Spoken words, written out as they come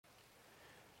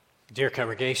Dear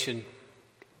congregation,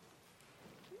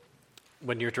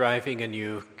 when you're driving and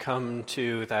you come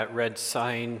to that red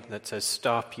sign that says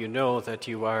stop, you know that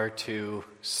you are to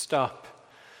stop.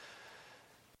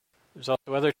 There's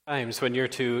also other times when you're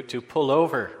to pull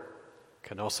over. It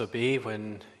can also be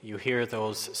when you hear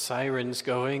those sirens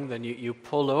going, then you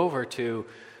pull over to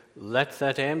let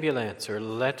that ambulance or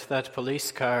let that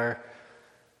police car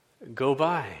go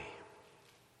by.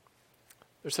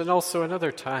 There's also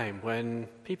another time when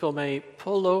people may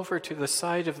pull over to the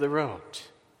side of the road.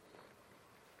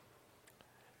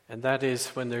 And that is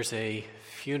when there's a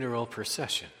funeral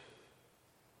procession.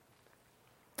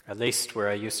 At least where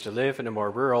I used to live in a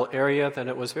more rural area, then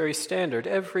it was very standard.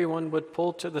 Everyone would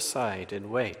pull to the side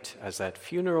and wait as that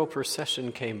funeral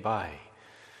procession came by,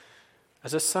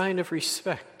 as a sign of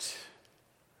respect,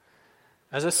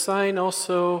 as a sign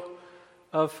also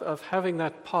of having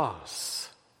that pause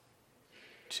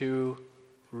to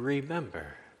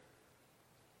remember.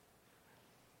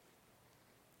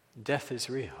 Death is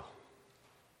real.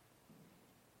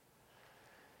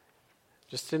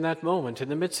 Just in that moment, in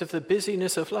the midst of the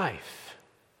busyness of life,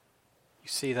 you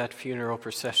see that funeral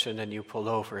procession and you pull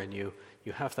over and you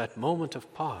have that moment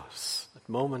of pause, that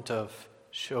moment of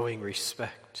showing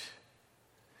respect.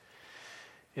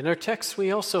 In our text,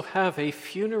 we also have a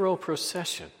funeral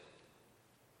procession.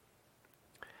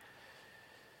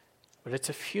 But it's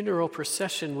a funeral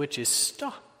procession which is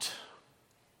stopped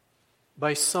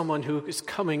by someone who is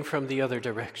coming from the other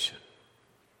direction.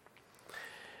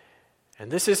 And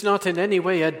this is not in any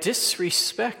way a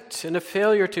disrespect and a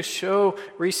failure to show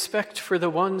respect for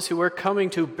the ones who are coming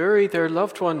to bury their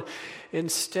loved one.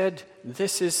 Instead,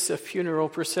 this is a funeral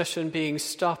procession being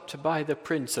stopped by the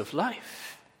Prince of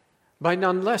Life, by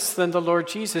none less than the Lord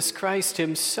Jesus Christ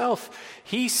himself.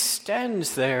 He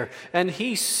stands there and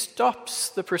he stops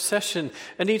the procession.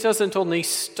 And he doesn't only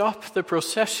stop the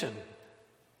procession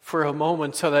for a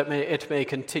moment so that it may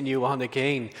continue on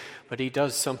again, but he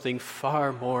does something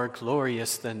far more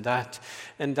glorious than that.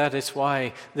 And that is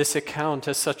why this account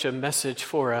has such a message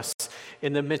for us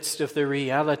in the midst of the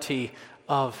reality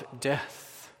of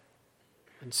death.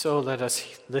 And so let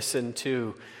us listen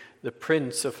to the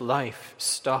Prince of Life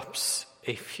stops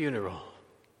a funeral.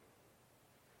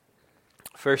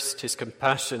 First, his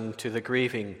compassion to the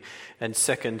grieving, and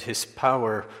second, his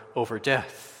power over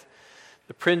death.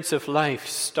 The Prince of Life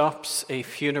stops a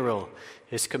funeral,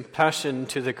 his compassion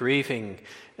to the grieving,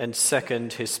 and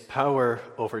second, his power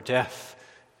over death.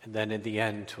 And then in the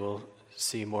end, we'll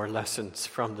see more lessons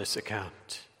from this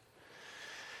account.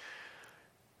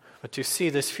 But to see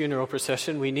this funeral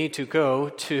procession, we need to go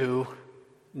to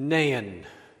Nain.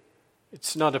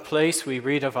 It's not a place we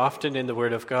read of often in the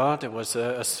Word of God. It was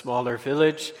a smaller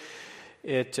village.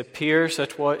 It appears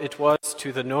that it was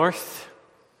to the north,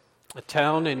 a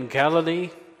town in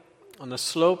Galilee on the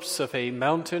slopes of a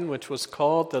mountain which was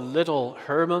called the Little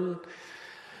Hermon.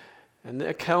 And the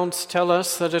accounts tell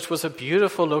us that it was a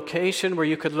beautiful location where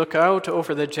you could look out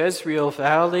over the Jezreel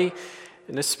Valley.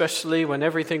 And especially when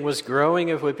everything was growing,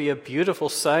 it would be a beautiful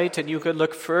sight, and you could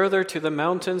look further to the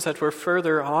mountains that were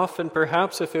further off, and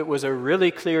perhaps if it was a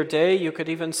really clear day, you could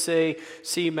even see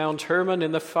Mount Hermon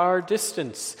in the far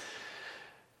distance.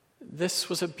 This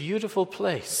was a beautiful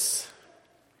place.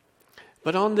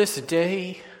 But on this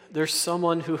day, there's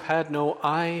someone who had no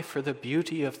eye for the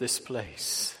beauty of this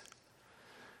place.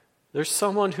 There's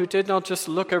someone who did not just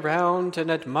look around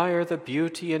and admire the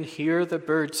beauty and hear the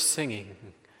birds singing.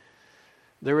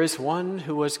 There is one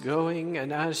who was going,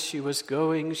 and as she was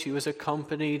going, she was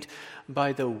accompanied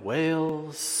by the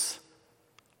wails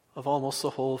of almost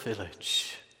the whole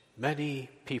village. Many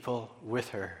people with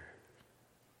her,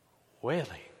 wailing.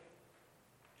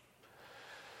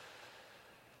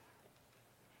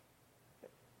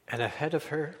 And ahead of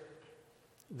her,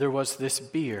 there was this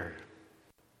bier,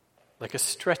 like a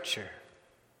stretcher.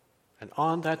 And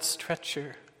on that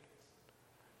stretcher,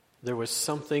 there was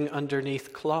something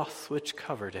underneath cloth which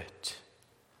covered it.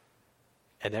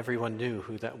 And everyone knew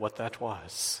what that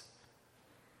was.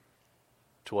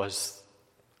 It was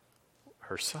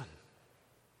her son.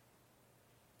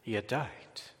 He had died.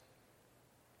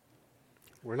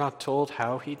 We're not told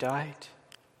how he died.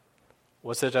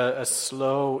 Was it a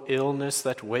slow illness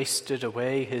that wasted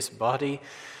away his body?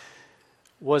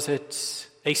 Was it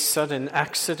a sudden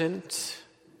accident?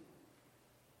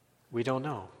 We don't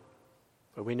know.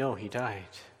 But we know he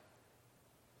died.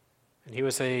 And he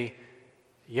was a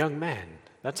young man.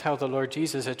 That's how the Lord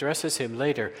Jesus addresses him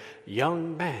later.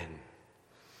 Young man.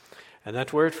 And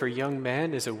that word for young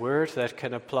man is a word that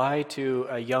can apply to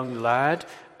a young lad.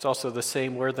 It's also the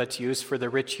same word that's used for the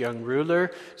rich young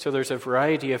ruler. So there's a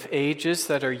variety of ages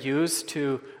that are used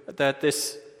that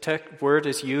this word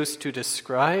is used to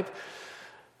describe.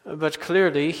 But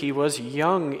clearly he was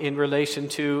young in relation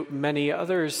to many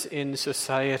others in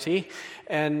society,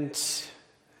 and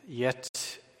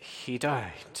yet he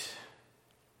died.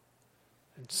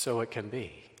 And so it can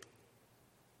be.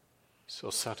 So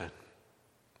sudden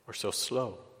or so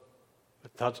slow.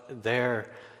 But that there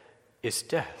is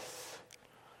death.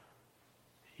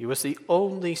 He was the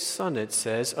only son, it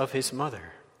says, of his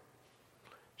mother.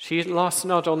 She had lost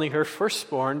not only her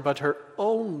firstborn, but her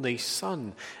only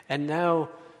son. And now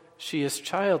she is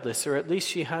childless, or at least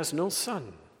she has no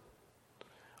son.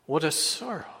 What a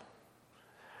sorrow.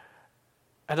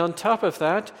 And on top of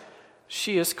that,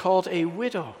 she is called a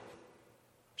widow.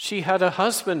 She had a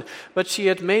husband, but she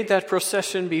had made that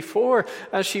procession before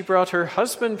as she brought her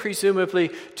husband, presumably,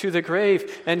 to the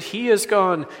grave, and he is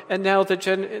gone, and now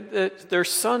their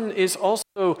son is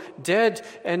also dead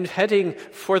and heading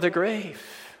for the grave.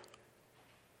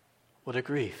 What a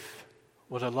grief,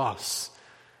 what a loss,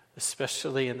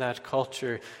 especially in that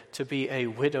culture. To be a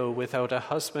widow without a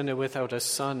husband and without a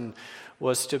son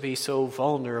was to be so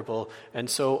vulnerable and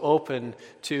so open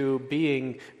to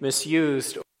being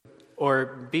misused or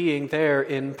being there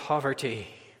in poverty.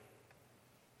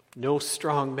 No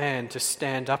strong man to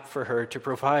stand up for her, to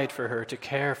provide for her, to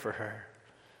care for her.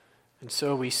 And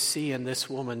so we see in this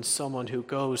woman someone who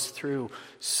goes through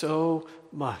so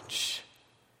much.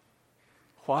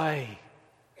 Why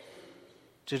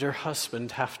did her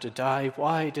husband have to die?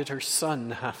 Why did her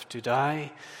son have to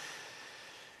die?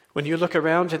 When you look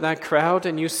around in that crowd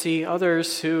and you see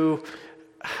others who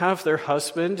have their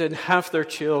husband and have their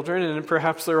children, and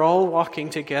perhaps they're all walking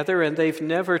together and they've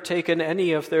never taken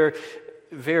any of their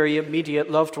very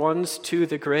immediate loved ones to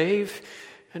the grave.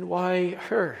 And why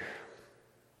her?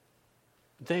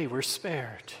 They were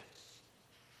spared.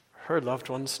 Her loved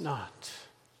ones not.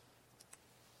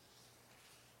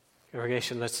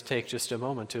 Congregation, let's take just a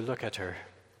moment to look at her.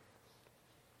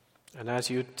 And as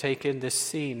you take in this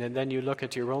scene and then you look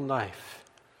at your own life,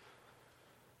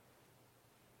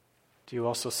 do you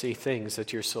also see things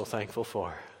that you're so thankful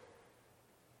for?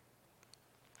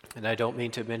 And I don't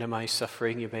mean to minimize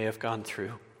suffering you may have gone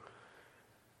through,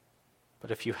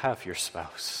 but if you have your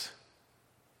spouse,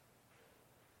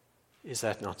 is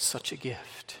that not such a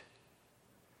gift?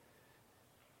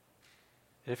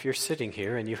 And if you're sitting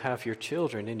here and you have your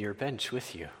children in your bench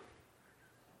with you,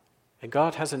 and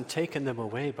God hasn't taken them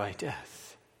away by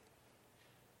death,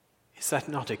 is that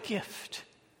not a gift?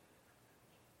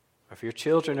 Or if your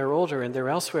children are older and they're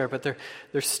elsewhere, but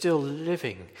they're still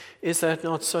living, is that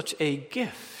not such a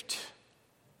gift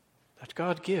that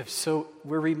God gives? So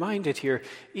we're reminded here,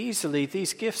 easily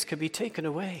these gifts can be taken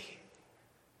away.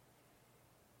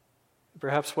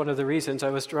 Perhaps one of the reasons I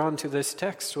was drawn to this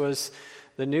text was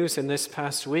the news in this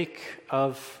past week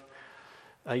of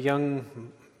a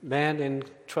young man in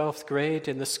 12th grade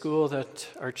in the school that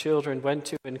our children went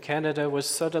to in Canada was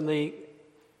suddenly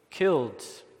killed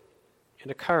in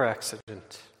a car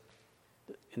accident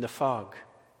in the fog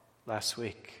last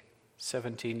week,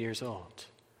 17 years old.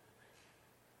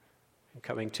 And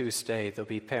coming Tuesday, there'll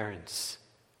be parents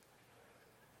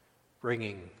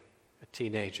bringing a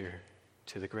teenager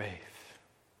to the grave.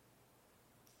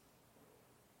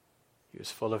 He was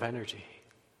full of energy.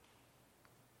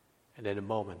 And in a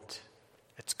moment,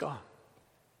 it's gone.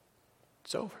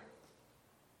 It's over.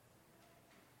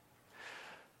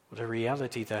 What a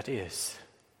reality that is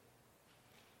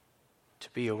to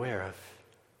be aware of,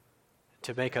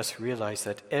 to make us realize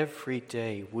that every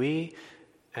day we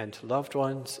and loved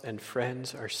ones and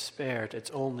friends are spared.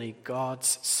 It's only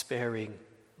God's sparing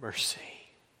mercy.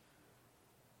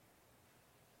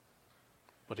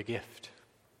 What a gift.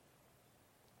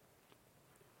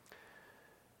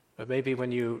 But maybe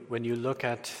when you look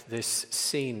at this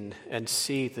scene and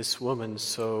see this woman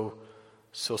so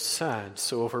sad,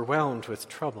 so overwhelmed with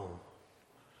trouble,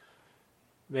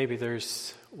 maybe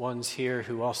there's ones here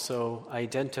who also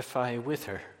identify with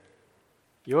her.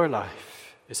 Your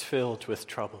life is filled with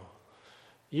trouble.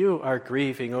 You are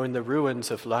grieving in the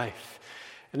ruins of life.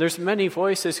 And there's many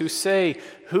voices who say,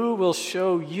 who will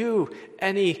show you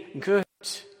any good?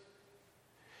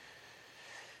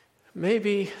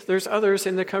 Maybe there's others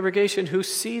in the congregation who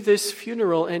see this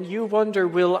funeral and you wonder,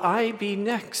 will I be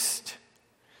next?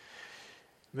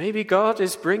 Maybe God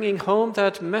is bringing home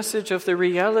that message of the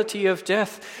reality of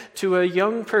death to a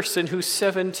young person who's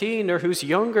 17 or who's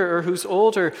younger or who's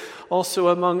older, also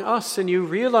among us. And you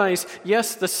realize,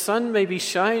 yes, the sun may be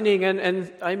shining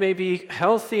and I may be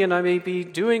healthy and I may be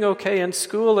doing okay in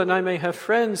school and I may have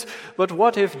friends, but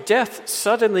what if death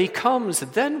suddenly comes?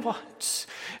 Then what?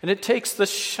 And it takes the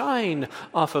shine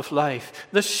off of life,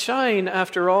 the shine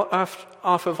off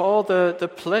of all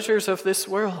the pleasures of this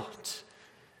world.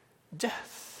 Death.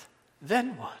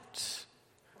 Then what?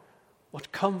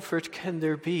 What comfort can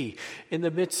there be in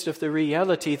the midst of the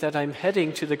reality that I'm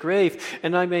heading to the grave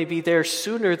and I may be there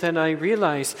sooner than I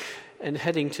realize? And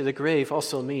heading to the grave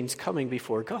also means coming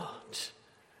before God.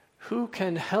 Who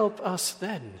can help us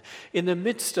then in the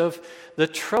midst of the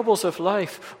troubles of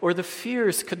life or the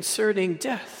fears concerning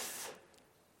death?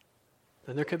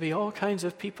 Then there can be all kinds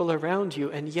of people around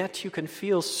you, and yet you can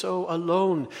feel so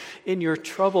alone in your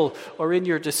trouble or in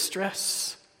your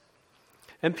distress.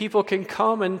 And people can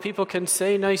come and people can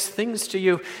say nice things to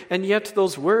you, and yet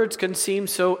those words can seem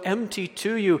so empty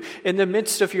to you in the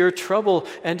midst of your trouble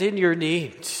and in your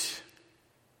need.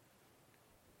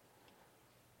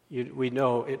 We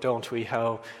know, don't we,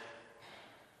 how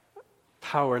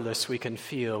powerless we can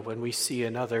feel when we see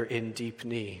another in deep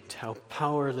need. How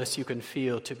powerless you can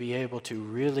feel to be able to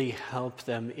really help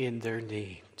them in their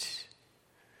need.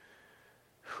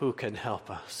 Who can help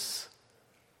us?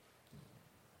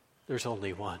 There's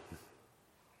only one.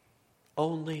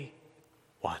 Only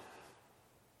one.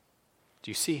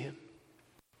 Do you see him?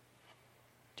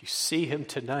 Do you see him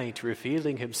tonight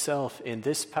revealing himself in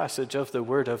this passage of the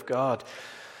Word of God?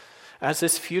 As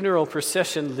this funeral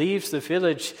procession leaves the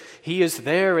village, he is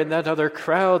there in that other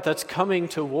crowd that's coming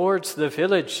towards the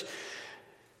village.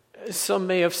 Some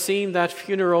may have seen that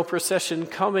funeral procession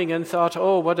coming and thought,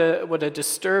 oh, what a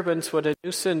disturbance, what a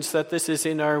nuisance that this is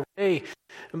in our way.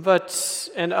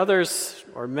 And others,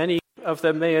 or many of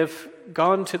them, may have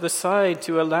gone to the side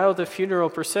to allow the funeral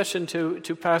procession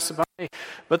to pass by.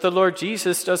 But the Lord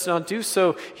Jesus does not do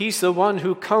so. He's the one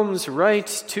who comes right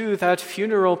to that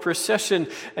funeral procession,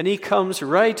 and he comes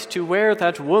right to where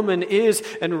that woman is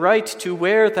and right to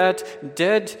where that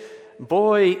dead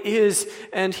boy is,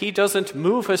 and he doesn't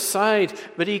move aside,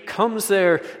 but he comes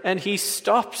there and he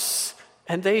stops,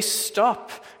 and they stop,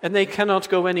 and they cannot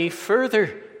go any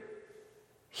further.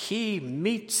 He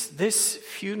meets this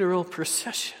funeral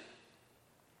procession.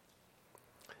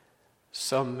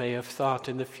 Some may have thought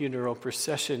in the funeral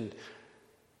procession,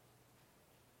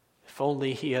 if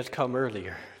only he had come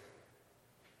earlier.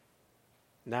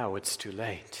 Now it's too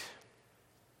late.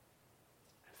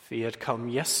 If he had come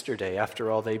yesterday,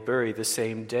 after all, they bury the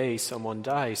same day someone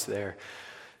dies there.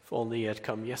 If only he had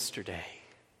come yesterday.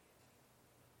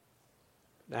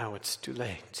 Now it's too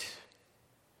late.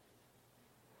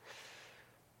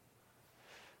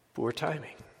 Poor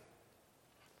timing.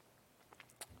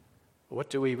 What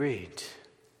do we read?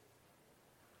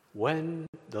 When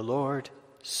the Lord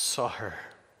saw her.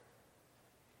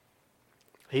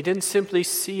 He didn't simply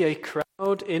see a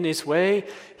crowd in his way.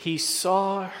 He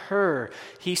saw her.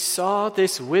 He saw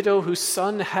this widow whose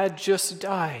son had just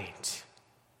died.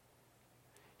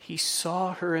 He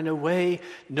saw her in a way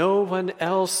no one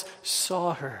else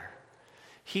saw her.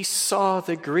 He saw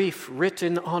the grief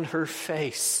written on her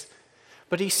face.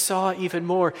 But he saw even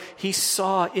more. He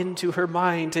saw into her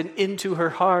mind and into her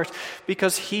heart,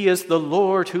 because he is the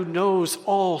Lord who knows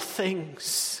all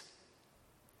things.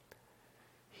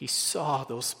 He saw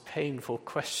those painful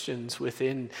questions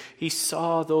within. He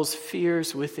saw those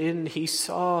fears within. He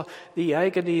saw the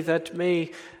agony that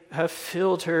may have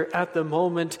filled her at the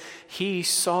moment. He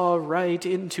saw right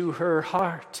into her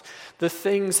heart, the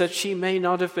things that she may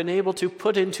not have been able to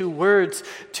put into words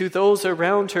to those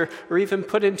around her, or even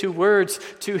put into words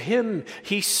to him.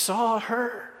 He saw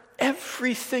her,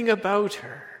 everything about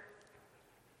her,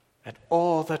 and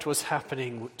all that was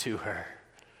happening to her.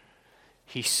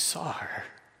 He saw her.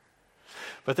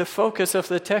 But the focus of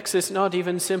the text is not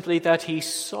even simply that he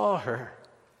saw her.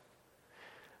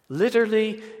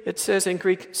 Literally, it says in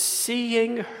Greek,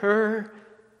 seeing her,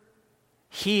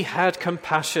 he had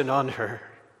compassion on her.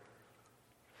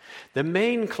 The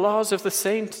main clause of the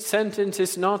same sentence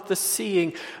is not the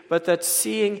seeing, but that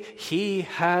seeing, he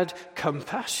had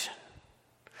compassion.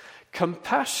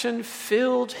 Compassion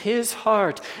filled his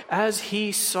heart as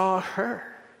he saw her.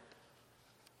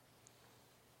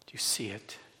 Do you see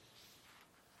it?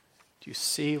 Do you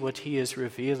see what he is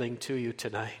revealing to you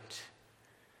tonight?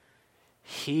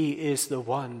 He is the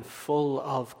one full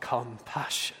of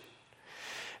compassion.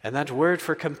 And that word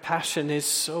for compassion is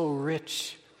so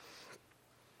rich.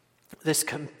 This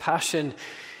compassion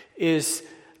is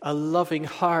a loving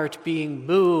heart being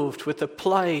moved with the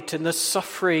plight and the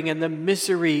suffering and the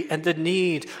misery and the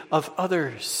need of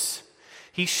others.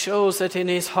 He shows that in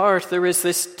his heart there is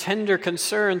this tender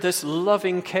concern, this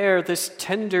loving care, this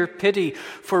tender pity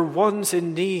for ones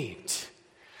in need.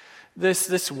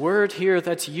 This word here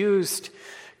that's used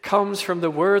comes from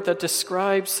the word that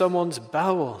describes someone's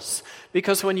bowels.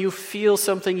 Because when you feel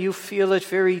something, you feel it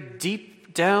very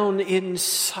deep down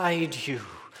inside you.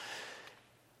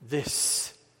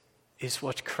 This is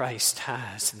what Christ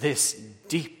has, this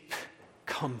deep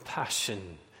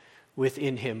compassion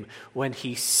within him when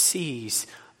he sees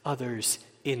others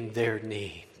in their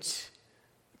needs.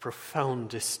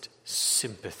 Profoundest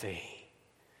sympathy,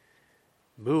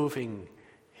 moving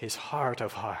his heart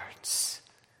of hearts.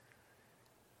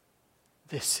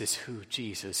 This is who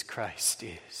Jesus Christ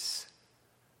is.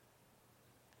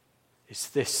 Is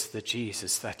this the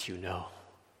Jesus that you know?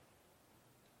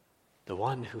 The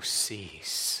one who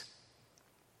sees.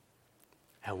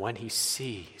 And when he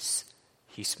sees,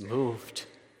 he's moved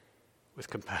with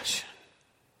compassion.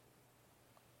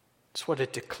 It's what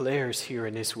it declares here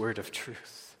in his word of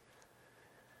truth.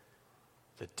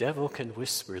 The devil can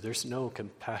whisper, there's no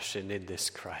compassion in this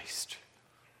Christ.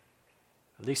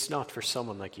 At least not for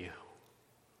someone like you.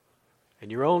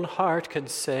 And your own heart can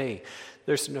say,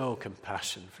 there's no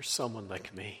compassion for someone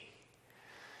like me.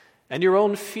 And your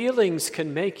own feelings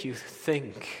can make you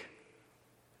think,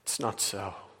 it's not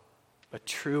so. But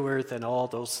truer than all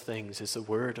those things is the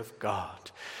word of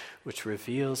God, which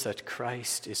reveals that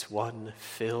Christ is one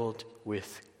filled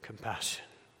with compassion.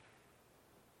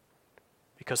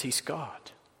 Because he's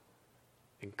God,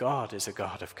 and God is a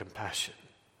God of compassion.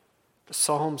 The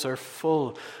Psalms are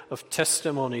full of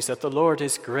testimonies that the Lord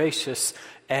is gracious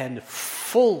and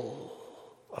full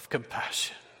of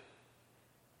compassion.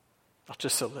 Not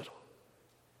just a little,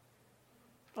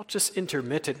 not just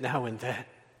intermittent now and then.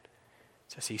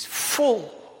 It says he's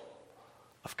full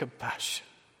of compassion.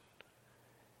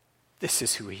 This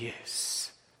is who he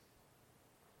is.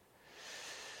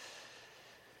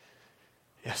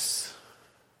 Yes.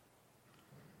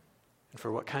 And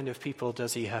for what kind of people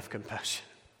does he have compassion?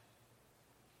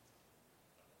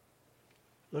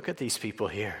 Look at these people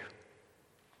here.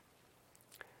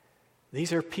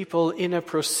 These are people in a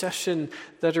procession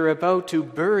that are about to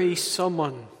bury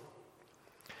someone.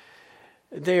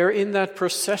 They are in that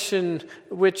procession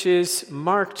which is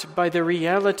marked by the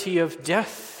reality of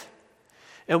death.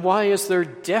 And why is there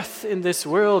death in this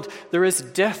world? There is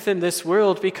death in this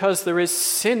world because there is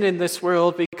sin in this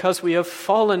world, because we have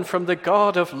fallen from the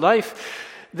God of life.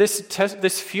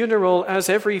 This funeral, as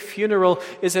every funeral,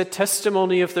 is a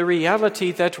testimony of the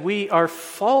reality that we are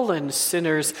fallen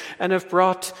sinners and have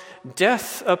brought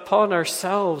death upon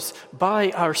ourselves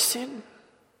by our sin.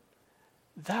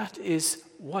 That is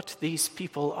what these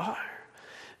people are.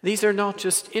 These are not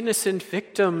just innocent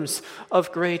victims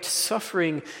of great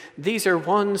suffering. These are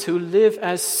ones who live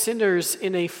as sinners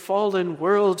in a fallen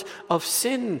world of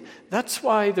sin. That's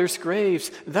why there's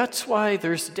graves. That's why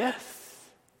there's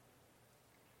death.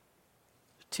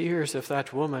 The tears of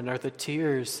that woman are the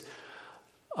tears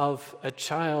of a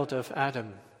child of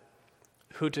Adam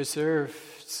who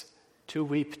deserves to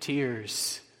weep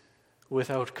tears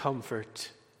without comfort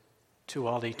to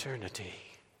all eternity.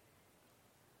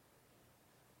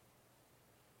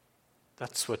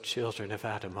 That's what children of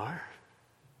Adam are.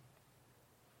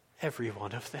 Every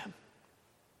one of them,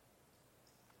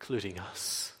 including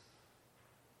us.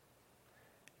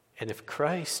 And if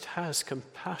Christ has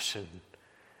compassion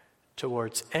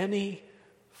towards any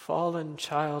fallen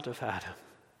child of Adam,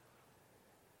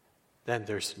 then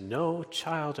there's no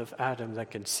child of Adam that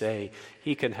can say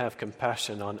he can have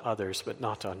compassion on others but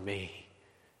not on me.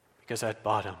 Because at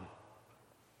bottom,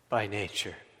 by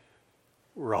nature,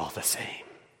 we're all the same.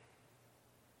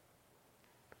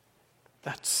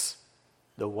 That's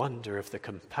the wonder of the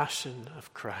compassion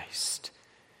of Christ.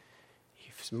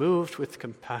 He's moved with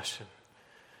compassion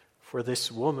for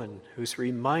this woman who's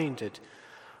reminded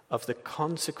of the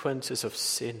consequences of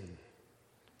sin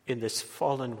in this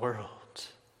fallen world.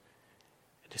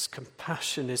 And his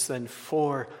compassion is then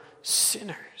for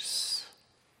sinners.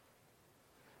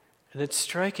 And it's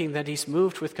striking that he's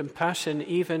moved with compassion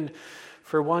even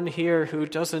for one here who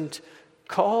doesn't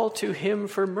call to him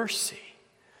for mercy,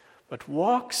 but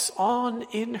walks on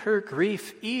in her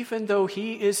grief, even though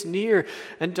he is near,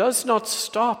 and does not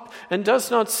stop, and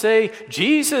does not say,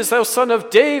 Jesus, thou son of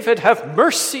David, have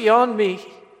mercy on me.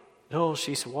 No,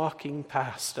 she's walking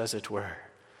past, as it were.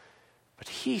 But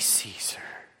he sees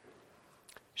her.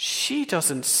 She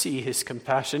doesn't see his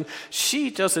compassion.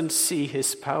 She doesn't see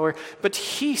his power, but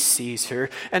he sees her.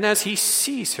 And as he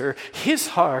sees her, his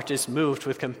heart is moved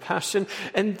with compassion.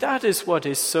 And that is what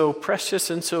is so precious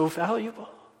and so valuable.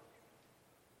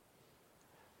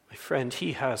 My friend,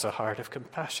 he has a heart of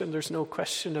compassion. There's no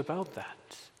question about that.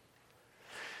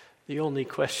 The only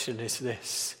question is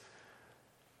this: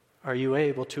 are you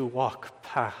able to walk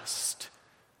past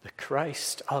the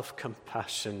Christ of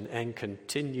compassion and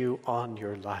continue on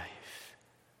your life?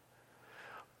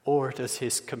 Or does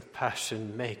his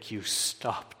compassion make you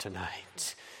stop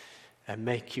tonight and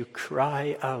make you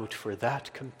cry out for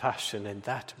that compassion and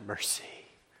that mercy?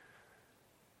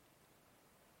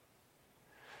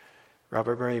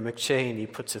 Robert Murray McCheyne, he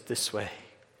puts it this way: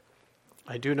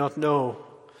 I do not know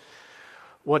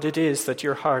what it is that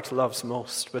your heart loves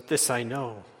most, but this I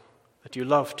know, that you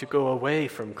love to go away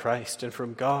from Christ and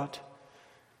from God.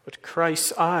 But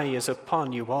Christ's eye is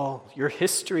upon you all, your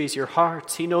histories, your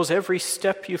hearts. He knows every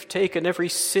step you've taken, every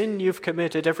sin you've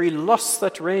committed, every lust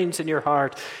that reigns in your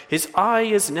heart. His eye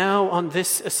is now on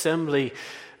this assembly.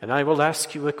 And I will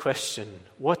ask you a question.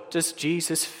 What does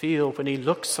Jesus feel when he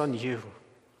looks on you?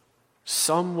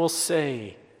 Some will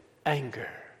say anger.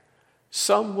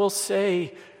 Some will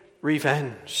say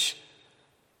revenge.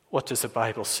 What does the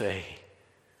Bible say?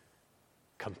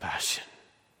 Compassion.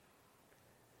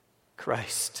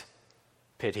 Christ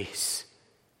pities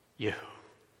you.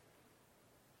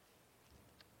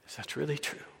 Is that really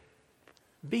true?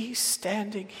 Be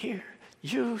standing here,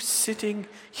 you sitting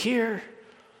here.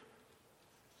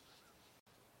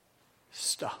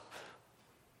 Stop.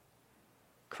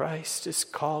 Christ is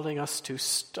calling us to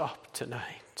stop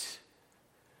tonight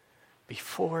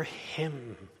before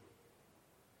him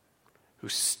who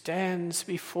stands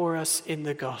before us in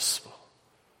the gospel.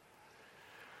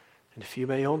 And if you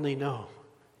may only know,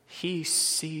 he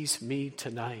sees me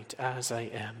tonight as I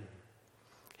am.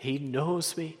 He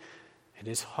knows me, and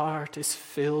his heart is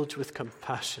filled with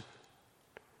compassion.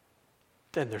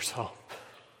 Then there's hope.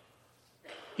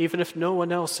 Even if no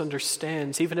one else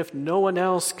understands, even if no one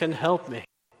else can help me,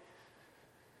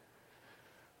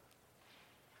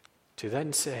 to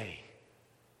then say,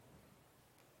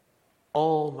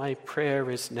 all my prayer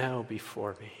is now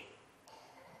before me.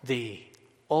 Thee,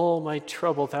 all my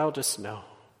trouble thou dost know.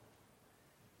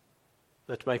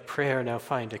 Let my prayer now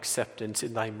find acceptance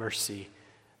in thy mercy.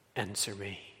 Answer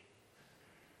me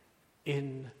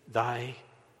in thy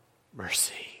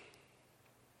mercy.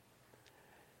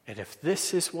 And if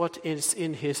this is what is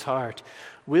in his heart,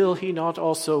 will he not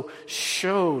also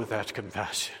show that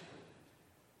compassion?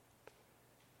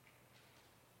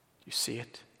 You see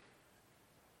it?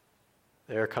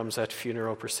 There comes that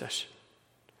funeral procession.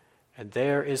 And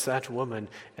there is that woman,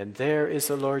 and there is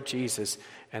the Lord Jesus,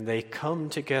 and they come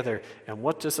together. And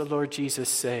what does the Lord Jesus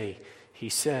say? He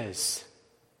says,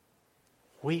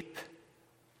 weep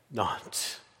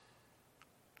not.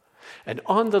 And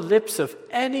on the lips of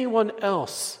anyone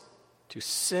else to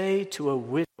say to a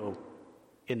widow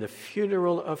in the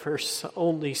funeral of her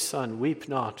only son, weep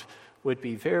not, would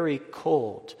be very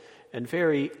cold and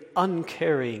very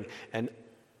uncaring and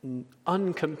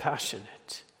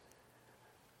uncompassionate.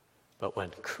 But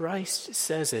when Christ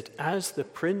says it as the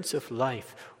Prince of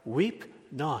Life, weep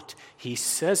not, he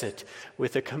says it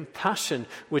with a compassion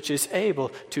which is able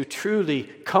to truly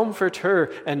comfort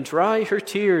her and dry her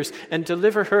tears and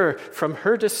deliver her from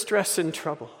her distress and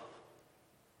trouble.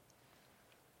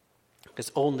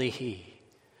 Because only he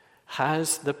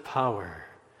has the power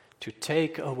to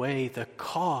take away the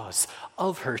cause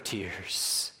of her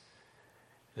tears.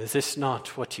 Is this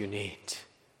not what you need?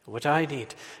 What I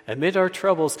need? Amid our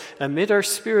troubles, amid our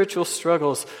spiritual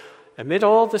struggles, amid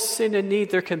all the sin and need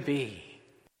there can be,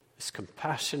 this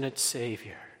compassionate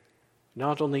Savior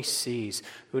not only sees,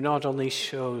 who not only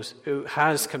shows, who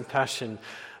has compassion,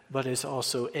 but is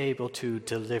also able to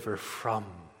deliver from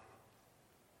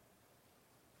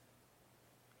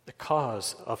the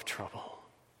cause of trouble.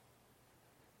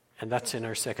 And that's in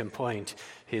our second point,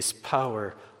 his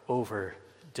power over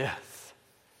death.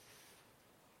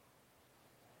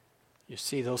 You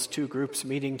see those two groups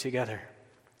meeting together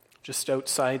just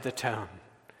outside the town.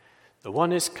 The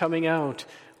one is coming out,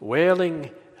 wailing,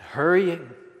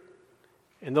 hurrying.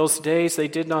 In those days, they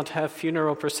did not have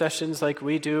funeral processions like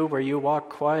we do, where you walk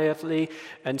quietly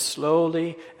and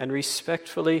slowly and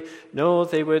respectfully. No,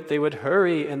 they would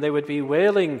hurry, and they would be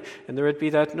wailing, and there would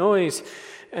be that noise.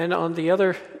 And on the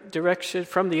other direction,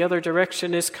 from the other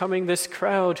direction, is coming this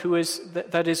crowd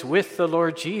that is with the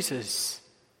Lord Jesus.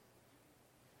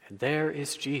 And there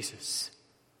is Jesus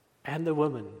and the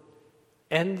woman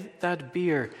and that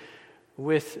bier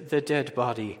with the dead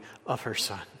body of her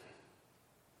son.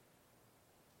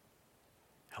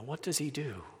 And what does he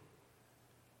do?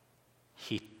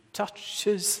 He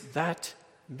touches that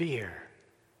bier,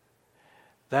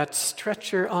 that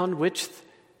stretcher on which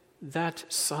that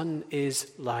son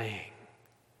is lying.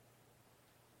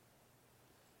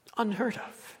 Unheard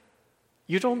of.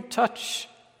 You don't touch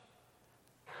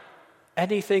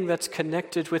anything that's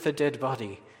connected with a dead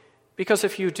body, because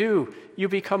if you do, you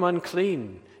become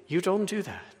unclean. You don't do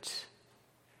that.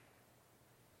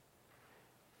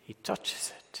 He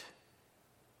touches it,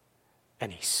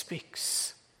 and he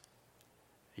speaks.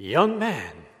 Young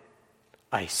man,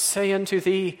 I say unto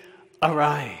thee,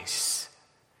 arise.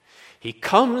 He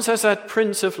comes as that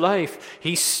Prince of Life.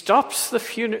 He stops the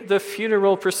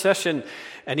funeral procession,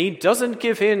 and he doesn't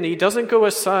give in. He doesn't go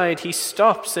aside. He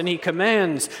stops and he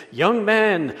commands, young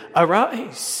man,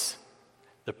 arise.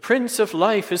 The Prince of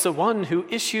Life is the one who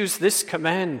issues this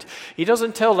command. He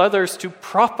doesn't tell others to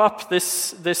prop up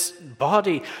this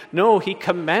body. No, he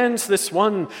commands this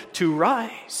one to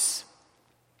rise.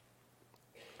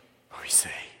 We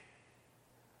say,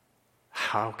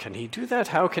 how can he do that?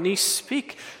 How can he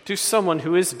speak to someone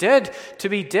who is dead? To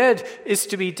be dead is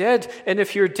to be dead. And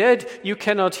if you're dead, you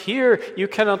cannot hear, you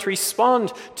cannot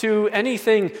respond to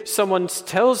anything someone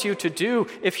tells you to do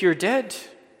if you're dead.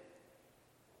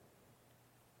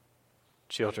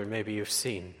 Children, maybe you've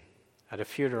seen at a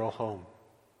funeral home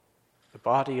the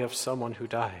body of someone who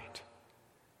died.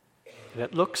 And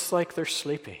it looks like they're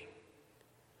sleeping.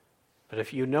 But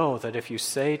if you know that if you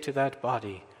say to that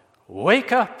body,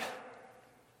 wake up,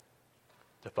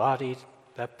 the body,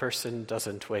 that person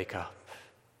doesn't wake up.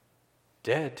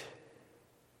 Dead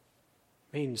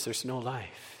means there's no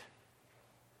life.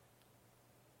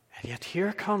 And yet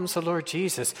here comes the Lord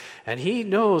Jesus, and he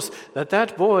knows that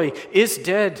that boy is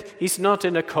dead. He's not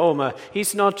in a coma.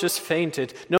 He's not just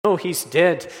fainted. No, he's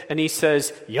dead. And he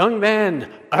says, young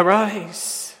man,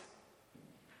 arise.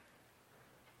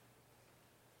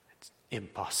 It's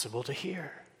impossible to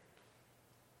hear.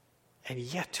 And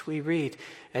yet we read,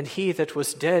 and he that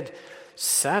was dead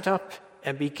sat up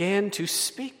and began to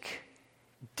speak.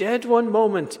 Dead one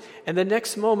moment, and the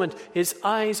next moment his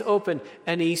eyes open,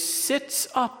 and he sits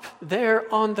up there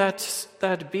on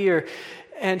that bier,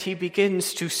 and he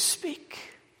begins to speak.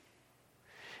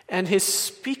 And his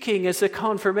speaking is a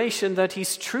confirmation that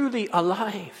he's truly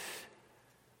alive.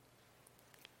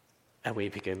 And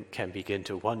we can begin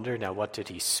to wonder, now what did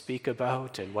he speak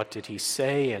about, and what did he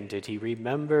say, and did he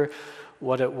remember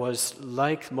what it was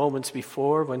like moments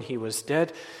before when he was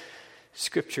dead?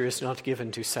 Scripture is not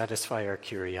given to satisfy our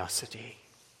curiosity.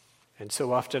 And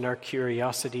so often our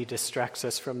curiosity distracts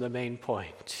us from the main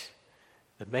point.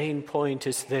 The main point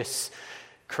is this: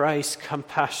 Christ's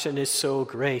compassion is so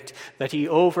great that he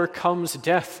overcomes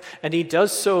death, and he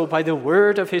does so by the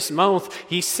word of his mouth.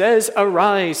 He says,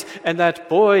 arise, and that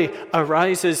boy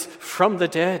arises from the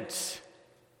dead.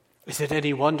 Is it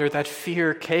any wonder that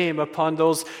fear came upon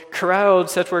those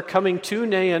crowds that were coming to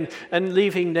Nain and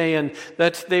leaving Nain,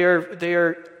 that they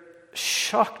are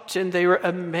shocked and they were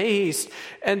amazed,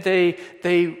 and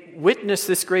they witnessed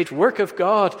this great work of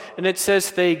God, and it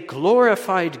says they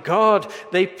glorified God,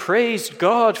 they praised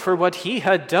God for what he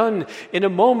had done in a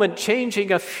moment,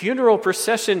 changing a funeral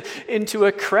procession into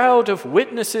a crowd of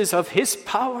witnesses of his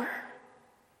power.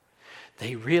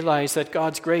 They realized that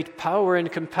God's great power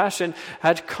and compassion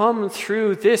had come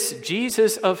through this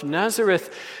Jesus of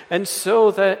Nazareth, and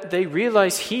so that they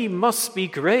realize he must be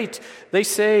great. They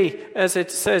say, as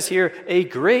it says here, a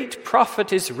great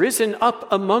prophet is risen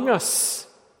up among us.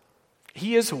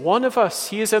 He is one of us.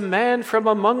 He is a man from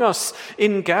among us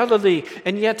in Galilee,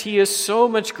 and yet he is so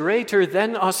much greater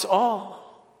than us all.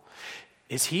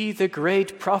 Is he the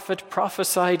great prophet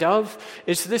prophesied of?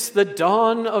 Is this the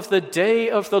dawn of the day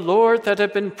of the Lord that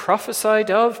had been prophesied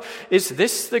of? Is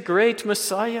this the great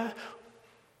Messiah?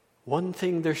 One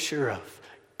thing they're sure of: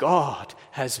 God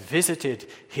has visited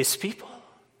his people.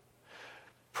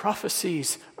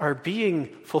 Prophecies are being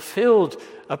fulfilled.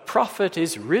 A prophet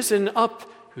is risen up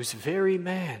who's very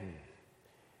man.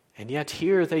 And yet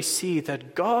here they see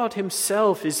that God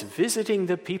himself is visiting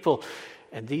the people.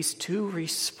 And these two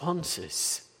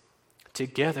responses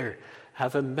together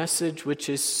have a message which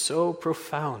is so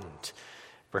profound,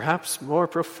 perhaps more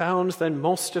profound than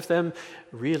most of them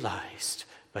realized.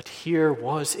 But here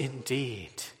was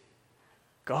indeed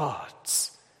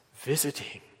God's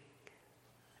visiting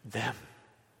them.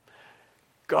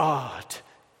 God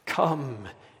come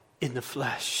in the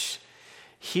flesh.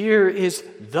 Here is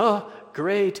the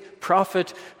great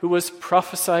prophet who was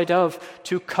prophesied of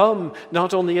to come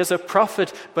not only as a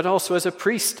prophet, but also as a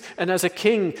priest and as a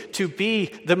king, to be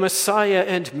the Messiah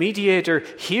and mediator.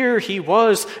 Here he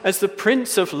was as the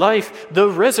Prince of Life, the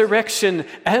resurrection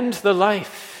and the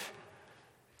life.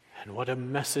 And what a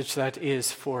message that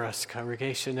is for us,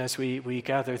 congregation, as we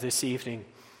gather this evening.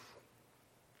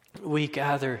 We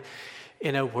gather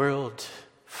in a world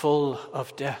full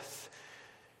of death.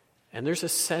 And there's a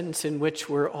sense in which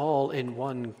we're all in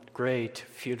one great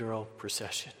funeral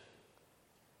procession.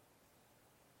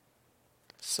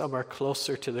 Some are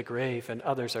closer to the grave and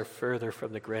others are further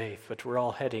from the grave, but we're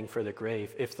all heading for the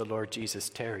grave if the Lord Jesus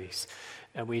tarries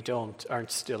and we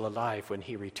aren't still alive when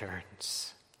he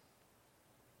returns.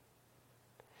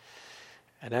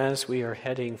 And as we are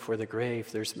heading for the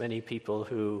grave, there's many people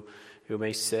who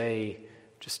may say,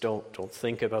 just don't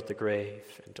think about the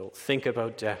grave and don't think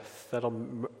about death.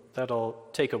 That'll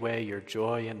take away your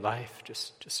joy in life.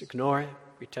 Just ignore it.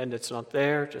 Pretend it's not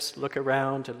there. Just look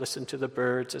around and listen to the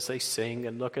birds as they sing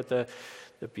and look at the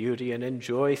beauty and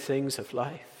enjoy things of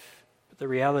life. But the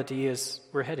reality is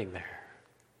we're heading there.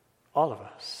 All of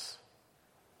us.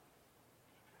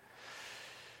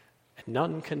 And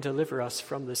none can deliver us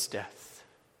from this death.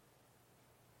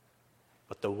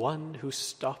 But the one who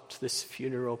stopped this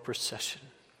funeral procession,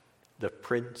 the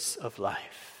Prince of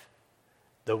Life,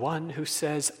 the one who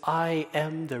says, I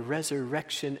am the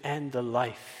resurrection and the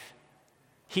life.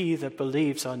 He that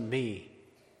believes on me,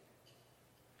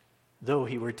 though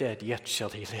he were dead, yet shall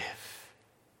he live.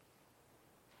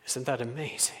 Isn't that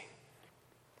amazing?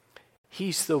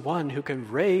 He's the one who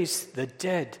can raise the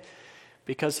dead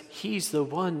because he's the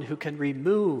one who can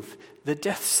remove the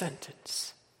death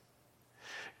sentence.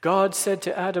 God said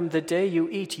to Adam, the day you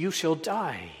eat, you shall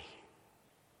die.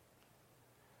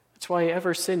 That's why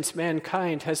ever since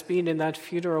mankind has been in that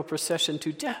funeral procession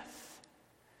to death.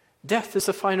 Death is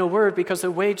the final word because the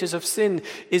wages of sin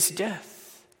is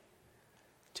death.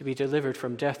 To be delivered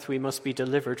from death, we must be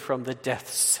delivered from the death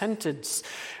sentence.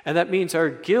 And that means our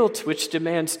guilt, which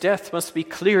demands death, must be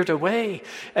cleared away.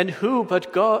 And who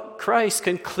but God, Christ,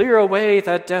 can clear away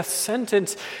that death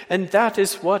sentence? And that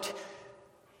is what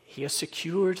he has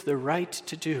secured the right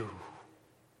to do.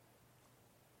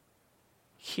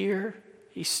 Here,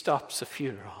 he stops a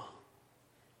funeral.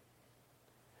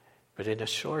 But in a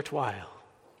short while,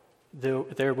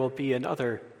 there will be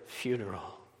another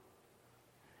funeral.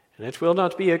 And it will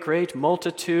not be a great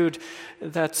multitude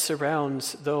that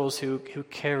surrounds those who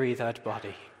carry that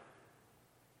body.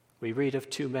 We read of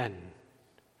 2 men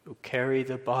who carry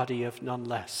the body of none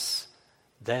less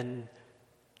than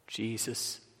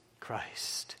Jesus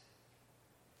Christ.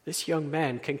 This young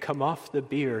man can come off the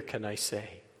bier, can I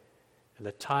say, and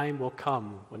the time will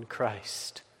come when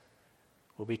Christ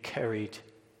will be carried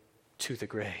to the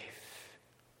grave.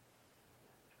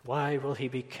 Why will he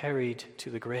be carried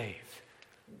to the grave?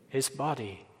 His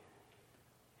body,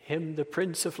 him the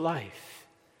Prince of Life,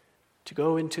 to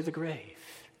go into the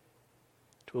grave.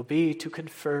 It will be to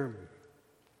confirm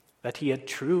that he had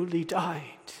truly died.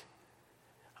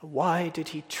 Why did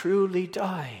he truly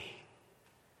die?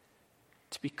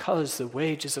 It's because the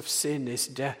wages of sin is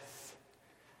death.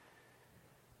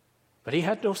 But he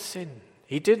had no sin.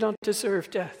 He did not deserve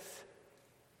death.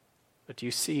 But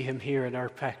you see him here in our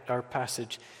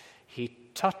passage. He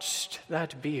touched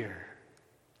that bier.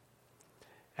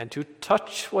 And to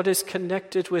touch what is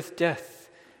connected with death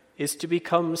is to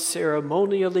become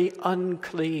ceremonially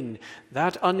unclean.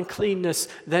 That uncleanness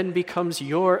then becomes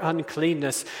your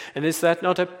uncleanness. And is that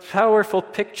not a powerful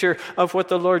picture of what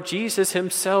the Lord Jesus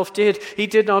himself did? He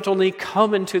did not only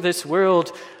come into this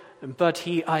world, but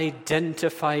he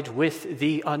identified with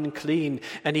the unclean,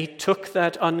 and he took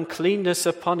that uncleanness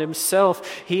upon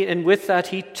himself. And with that,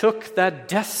 he took that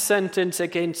death sentence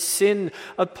against sin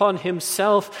upon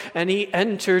himself, and he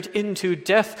entered into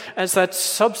death as that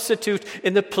substitute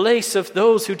in the place of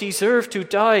those who deserve to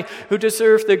die, who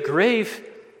deserve the grave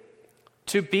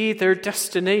to be their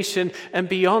destination, and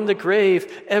beyond the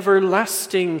grave,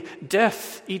 everlasting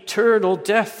death, eternal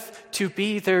death, to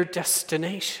be their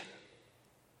destination.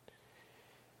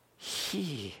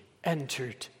 He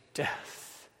entered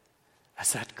death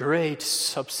as that great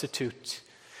substitute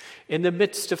in the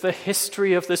midst of the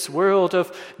history of this world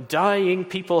of dying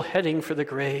people heading for the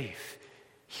grave.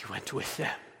 He went with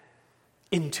them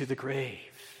into the grave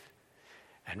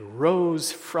and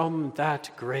rose from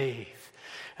that grave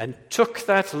and took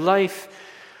that life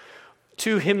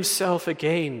to himself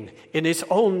again in his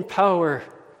own power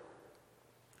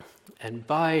And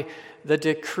by the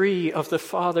decree of the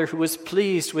Father, who was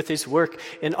pleased with his work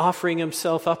in offering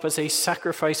himself up as a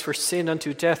sacrifice for sin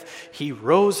unto death, he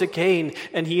rose again,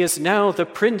 and he is now the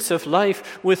Prince of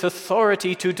Life, with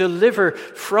authority to deliver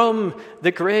from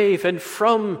the grave and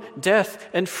from death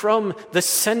and from the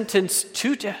sentence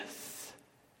to death.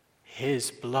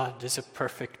 His blood is a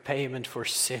perfect payment for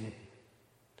sin.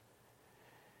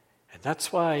 And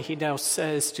that's why he now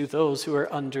says to those who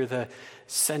are under the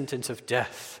sentence of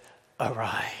death,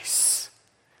 arise,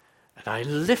 and I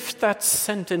lift that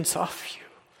sentence off you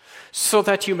so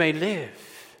that you may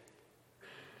live.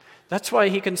 That's why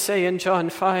he can say in John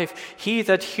 5, he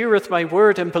that heareth my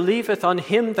word and believeth on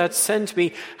him that sent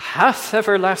me hath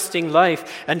everlasting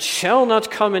life, and shall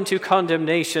not come into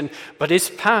condemnation, but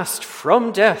is passed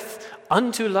from death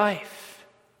unto life.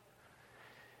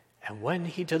 And when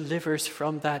he delivers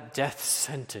from that death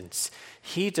sentence,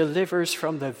 he delivers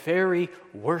from the very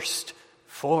worst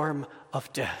form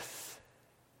of death.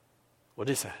 What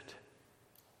is that?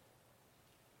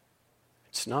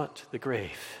 It's not the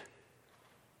grave.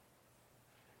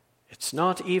 It's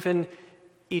not even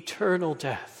eternal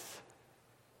death.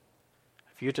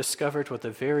 Have you discovered what the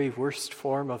very worst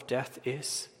form of death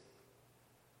is?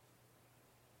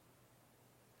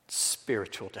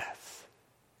 Spiritual death.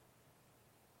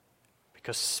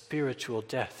 Because spiritual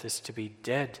death is to be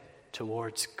dead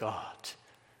towards God.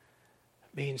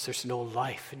 It means there's no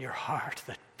life in your heart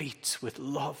that beats with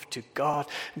love to God,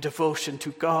 and devotion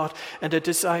to God, and a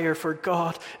desire for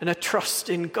God, and a trust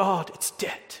in God. It's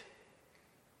dead.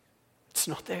 It's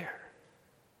not there.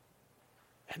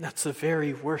 And that's the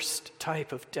very worst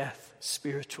type of death,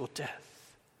 spiritual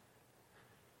death.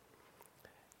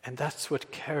 And that's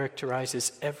what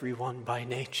characterizes everyone by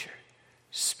nature,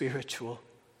 spiritual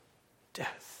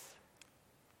death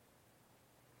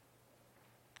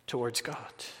towards God.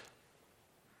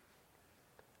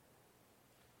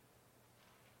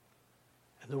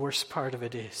 And the worst part of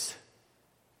it is,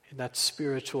 in that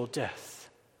spiritual death,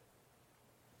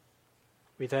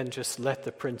 we then just let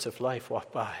the Prince of Life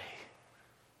walk by.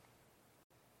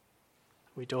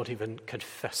 We don't even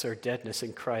confess our deadness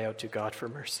and cry out to God for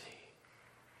mercy.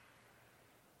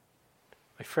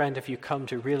 My friend, if you come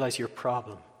to realize your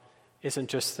problem isn't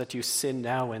just that you sin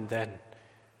now and then,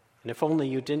 and if only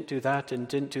you didn't do that and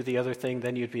didn't do the other thing,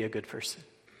 then you'd be a good person.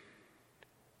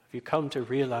 If you come to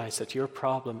realize that your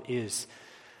problem is,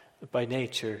 by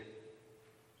nature,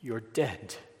 you're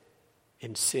dead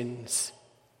in sins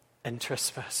and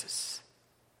trespasses.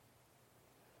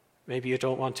 Maybe you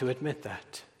don't want to admit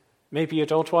that. Maybe you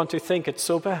don't want to think it's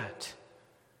so bad.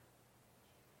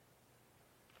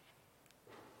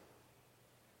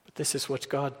 But this is what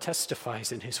God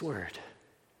testifies in his word.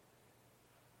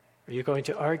 Are you going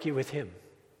to argue with him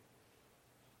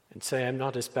and say, I'm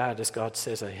not as bad as God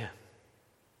says I am?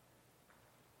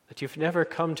 That you've never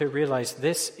come to realize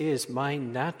this is my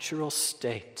natural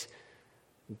state,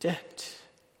 dead.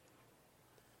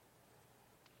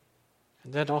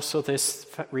 And then also this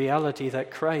reality that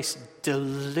Christ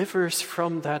delivers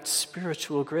from that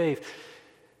spiritual grave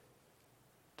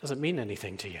doesn't mean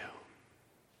anything to you.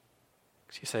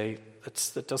 Because you say,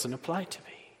 that doesn't apply to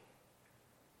me.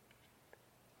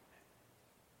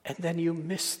 And then you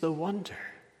miss the wonder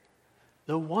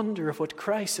of what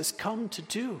Christ has come to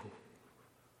do.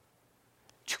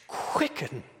 To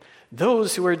quicken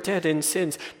those who are dead in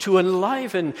sins, to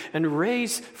enliven and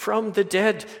raise from the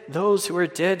dead those who are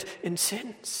dead in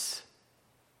sins.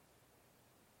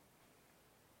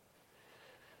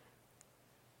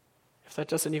 If that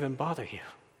doesn't even bother you,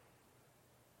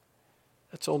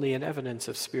 that's only an evidence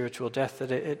of spiritual death,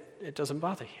 that it doesn't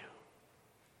bother you.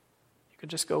 You can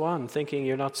just go on thinking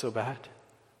you're not so bad.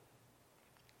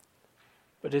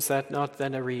 But is that not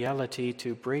then a reality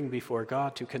to bring before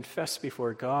God, to confess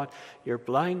before God your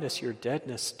blindness, your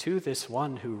deadness to this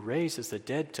one who raises the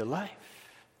dead to life?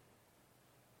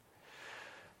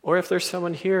 Or if there's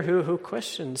someone here who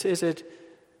questions, is it,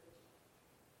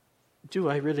 do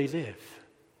I really live?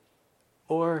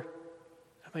 Or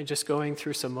am I just going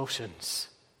through some motions?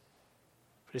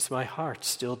 But is my heart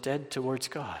still dead towards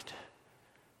God?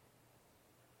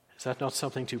 Is that not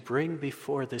something to bring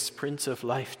before this Prince of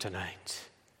Life tonight,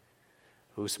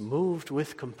 who's moved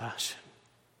with compassion,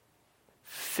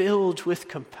 filled with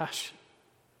compassion,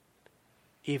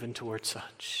 even towards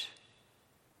such?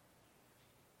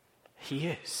 He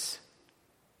is.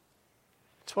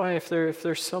 That's why if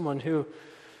there's someone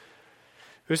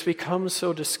who's become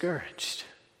so discouraged,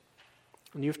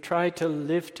 and you've tried to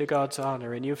live to God's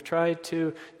honor, and you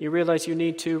realize you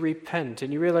need to repent,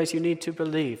 and you realize you need to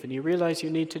believe, and you realize you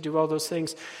need to do all those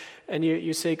things, and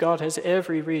you say, God has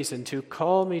every reason to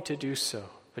call me to do so,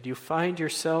 but you find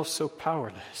yourself so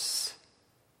powerless.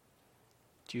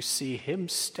 Do you see him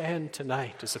stand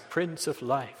tonight as a Prince of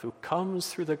Life who comes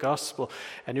through the gospel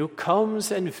and who comes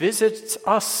and visits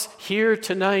us here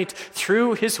tonight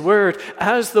through his word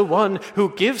as the one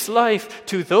who gives life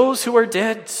to those who are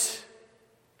dead?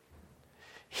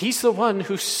 He's the one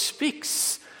who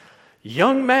speaks,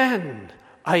 "Young man,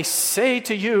 I say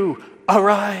to you,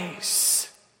 arise."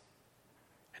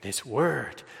 And his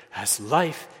word has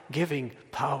life-giving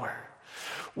power.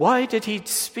 Why did he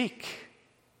speak?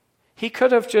 He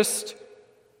could have just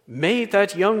made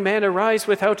that young man arise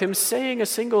without him saying a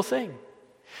single thing.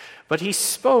 But he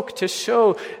spoke to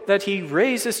show that he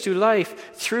raises to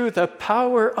life through the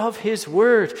power of his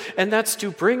word. And that's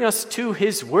to bring us to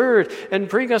his word and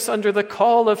bring us under the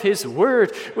call of his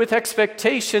word with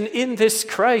expectation in this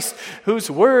Christ, whose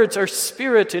words are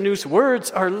spirit and whose words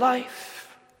are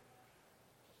life.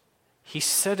 He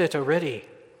said it already.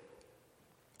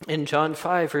 In John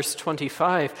 5, verse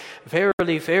 25,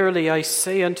 "Verily, verily, I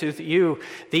say unto you,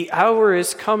 the hour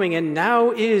is coming, and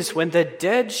now is, when the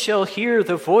dead shall hear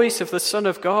the voice of the Son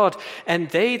of God,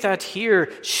 and they that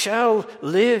hear shall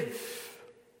live."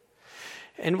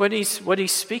 And what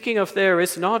he's speaking of there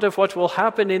is not of what will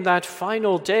happen in that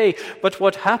final day, but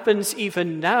what happens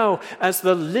even now as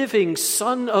the living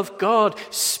Son of God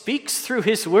speaks through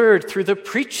his word, through the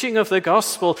preaching of the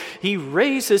gospel. He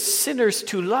raises sinners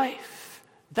to life.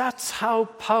 That's how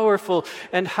powerful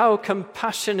and how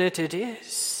compassionate it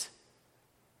is.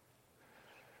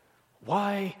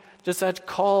 Why does that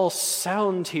call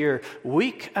sound here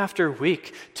week after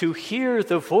week to hear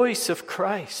the voice of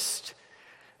Christ?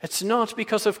 It's not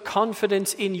because of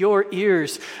confidence in your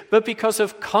ears, but because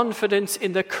of confidence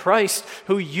in the Christ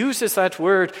who uses that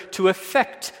word to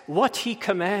effect what he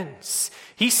commands.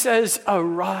 He says,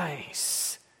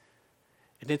 "Arise."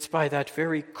 And it's by that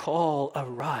very call,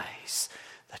 "Arise,"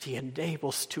 that he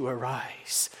enables to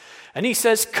arise. And he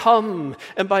says, "Come,"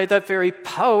 and by that very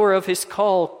power of his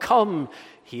call, "Come,"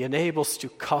 he enables to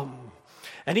come.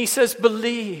 And he says,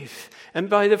 "Believe," and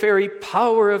by the very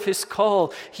power of his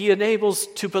call, he enables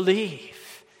to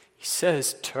believe. He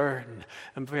says, "Turn,"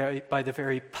 and by the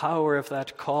very power of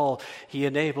that call, he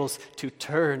enables to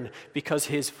turn, because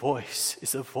his voice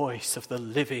is the voice of the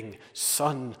living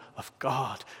Son of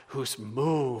God, who's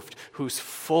moved, who's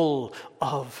full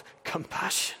of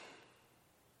compassion.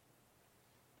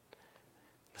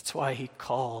 That's why he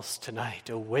calls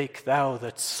tonight, "Awake thou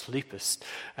that sleepest,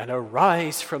 and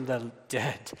arise from the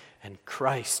dead, and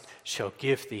Christ shall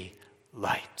give thee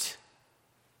light."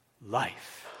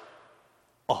 Life.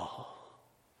 All.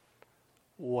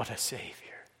 What a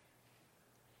Savior.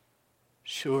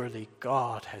 Surely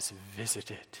God has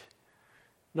visited,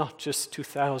 not just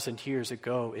 2,000 years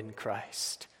ago in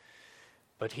Christ,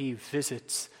 but he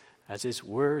visits as his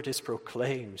word is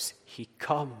proclaimed. He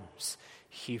comes,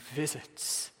 he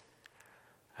visits.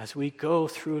 As we go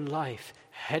through life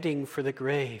heading for the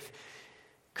grave,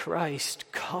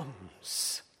 Christ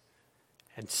comes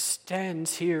and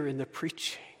stands here in the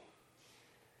preaching.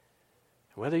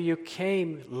 Whether you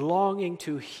came longing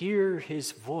to hear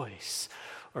his voice,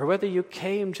 or whether you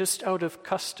came just out of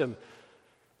custom,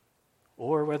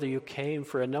 or whether you came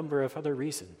for a number of other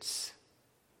reasons,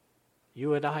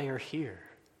 you and I are here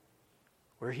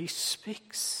where he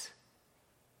speaks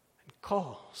and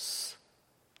calls,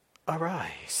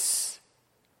 "Arise,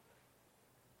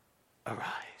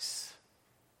 arise,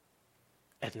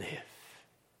 and live."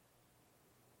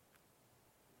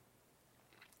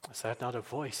 Is that not a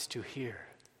voice to hear?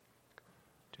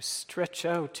 To stretch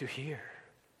out to hear?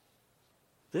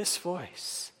 This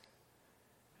voice.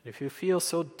 And if you feel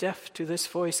so deaf to this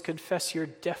voice, confess your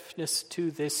deafness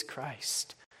to this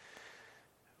Christ.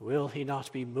 Will he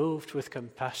not be moved with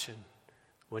compassion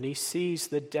when he sees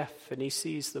the deaf and he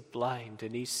sees the blind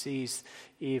and he sees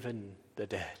even the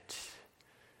dead?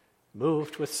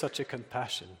 Moved with such a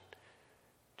compassion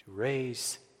to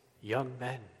raise young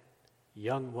men,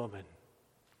 young women,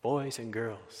 boys and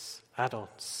girls,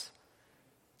 adults,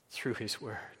 through his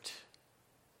word.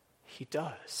 He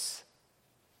does.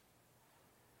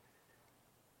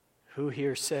 Who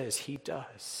here says he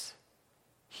does?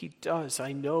 He does.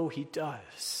 I know he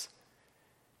does.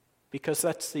 Because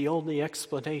that's the only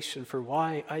explanation for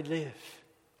why I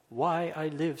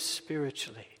live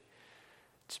spiritually.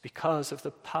 It's because of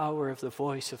the power of the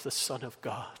voice of the Son of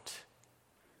God.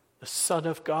 The Son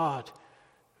of God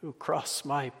who crossed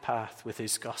my path with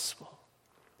his gospel.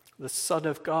 The Son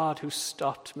of God who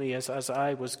stopped me as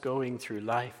I was going through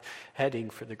life, heading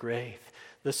for the grave.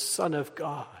 The Son of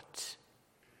God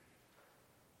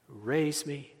who raised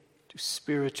me to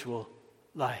spiritual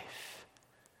life.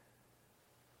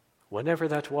 whenever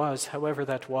that was, however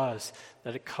that was,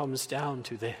 that it comes down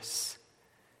to this.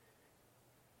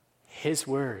 His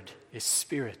word is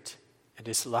spirit and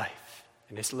is life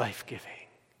and is life-giving.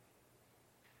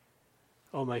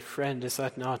 Oh, my friend, is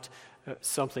that not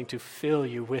something to fill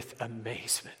you with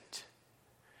amazement?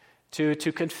 To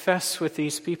confess with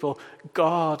these people,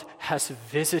 God has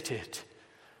visited,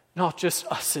 not just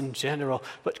us in general,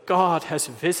 but God has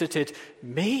visited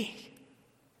me.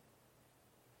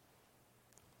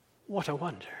 What a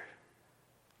wonder.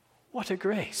 What a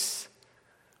grace.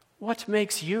 What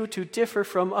makes you to differ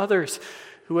from others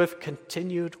who have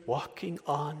continued walking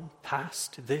on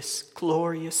past this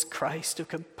glorious Christ of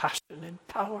compassion and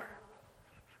power?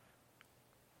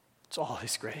 It's all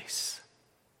his grace.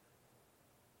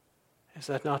 Is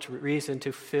that not reason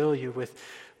to fill you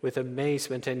with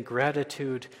amazement and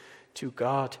gratitude to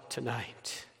God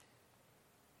tonight?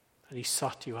 And he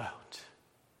sought you out.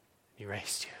 He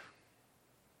raised you.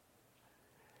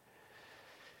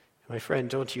 My friend,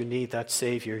 don't you need that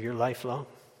Savior your life long?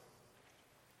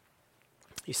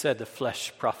 He said, the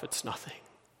flesh profits nothing.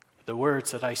 The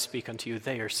words that I speak unto you,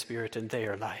 they are spirit and they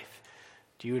are life.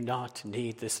 Do you not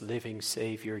need this living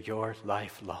Savior your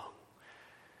life long?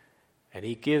 And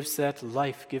he gives that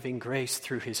life-giving grace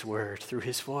through his word, through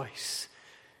his voice.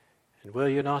 And will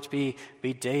you not be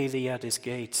daily at his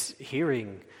gates,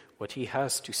 hearing what he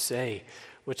has to say,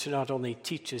 which not only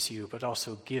teaches you, but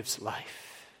also gives life?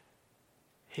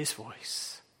 His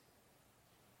voice.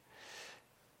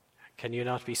 Can you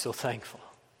not be so thankful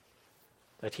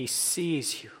that he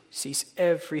sees you, sees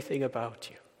everything about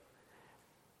you,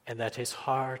 and that his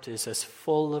heart is as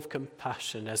full of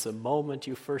compassion as the moment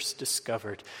you first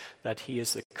discovered that he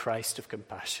is the Christ of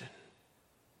compassion?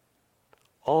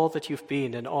 All that you've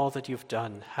been and all that you've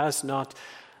done has not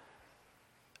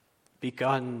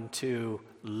begun to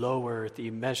lower the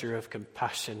measure of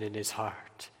compassion in his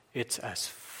heart. It's as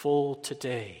full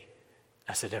today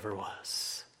as it ever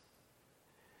was.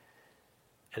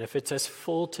 And if it's as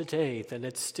full today, then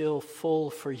it's still full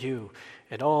for you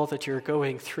and all that you're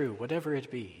going through, whatever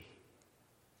it be.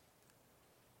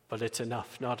 But it's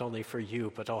enough not only for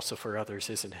you, but also for others,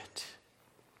 isn't it?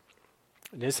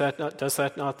 And does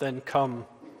that not then come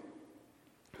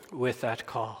with that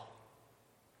call?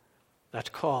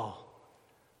 That call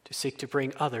to seek to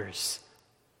bring others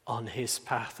on his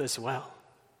path as well.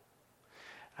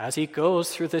 As he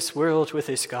goes through this world with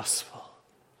his gospel,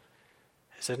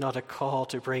 is it not a call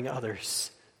to bring others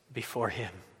before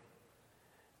him?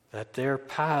 That their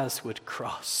paths would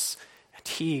cross and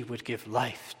he would give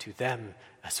life to them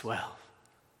as well.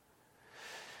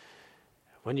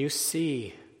 When you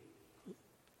see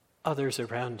others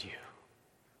around you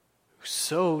who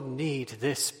so need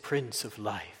this Prince of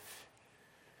Life,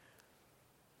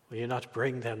 will you not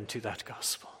bring them to that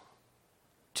gospel,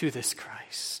 to this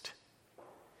Christ?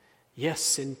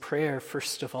 Yes, in prayer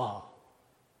first of all,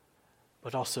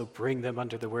 but also bring them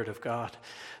under the word of God.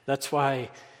 That's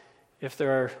why if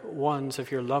there are ones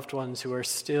of your loved ones who are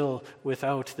still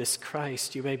without this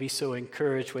Christ, you may be so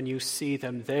encouraged when you see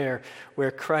them there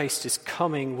where Christ is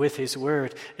coming with his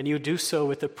word, and you do so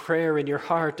with a prayer in your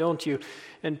heart, don't you?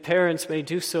 And parents may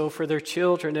do so for their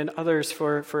children and others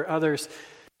for others.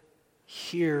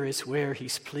 Here is where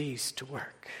he's pleased to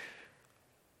work.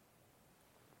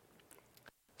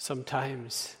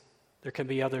 Sometimes there can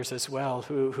be others as well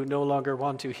who no longer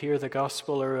want to hear the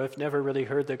gospel or have never really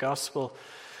heard the gospel.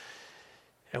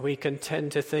 And we can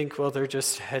tend to think, well, they're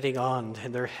just heading on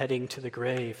and they're heading to the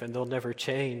grave and they'll never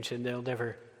change and they'll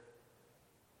never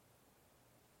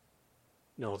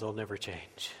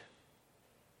change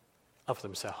of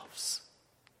themselves.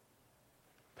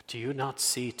 But do you not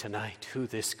see tonight who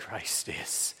this Christ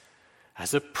is?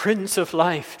 As a Prince of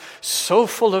Life, so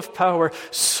full of power,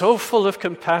 so full of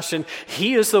compassion,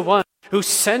 he is the one who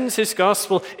sends his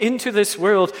gospel into this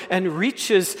world and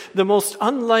reaches the most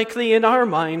unlikely in our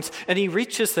minds, and he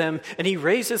reaches them and he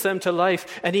raises them to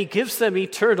life and he gives them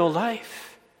eternal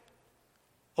life.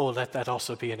 Oh, let that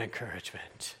also be an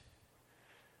encouragement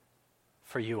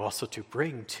for you also to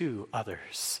bring to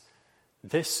others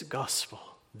this gospel,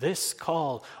 this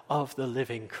call of the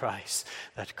living Christ,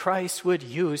 that Christ would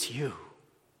use you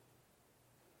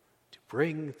to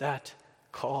bring that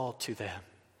call to them,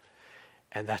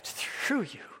 and that through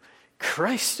you,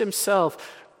 Christ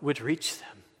himself would reach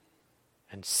them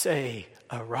and say,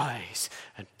 arise,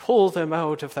 and pull them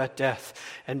out of that death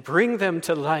and bring them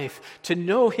to life, to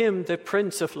know him, the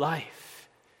Prince of Life.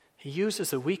 He uses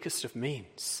the weakest of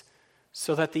means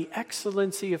so that the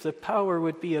excellency of the power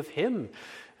would be of him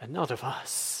and not of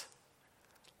us.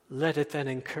 Let it then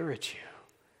encourage you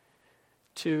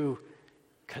to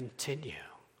continue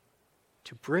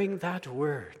to bring that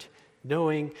word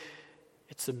knowing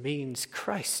it's the means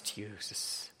Christ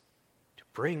uses to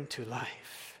bring to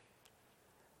life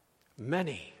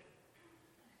many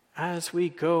as we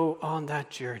go on that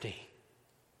journey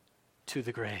to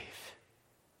the grave.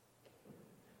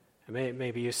 And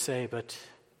maybe you say, but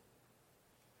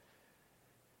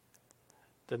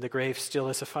then the grave still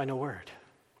is a final word.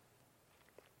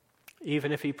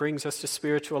 Even if he brings us to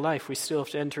spiritual life, we still have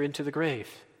to enter into the grave.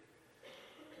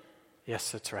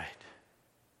 Yes, that's right.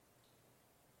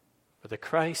 But the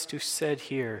Christ who said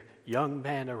here, young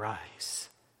man, arise,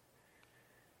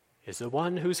 is the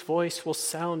one whose voice will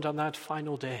sound on that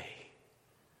final day.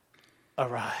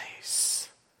 Arise.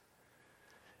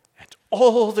 And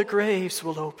all the graves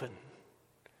will open.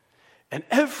 And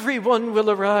everyone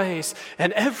will arise.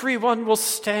 And everyone will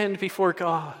stand before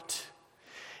God.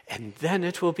 And then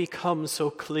it will become so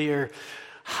clear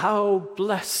how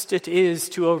blessed it is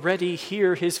to already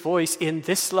hear his voice in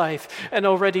this life and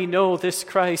already know this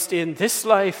Christ in this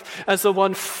life as the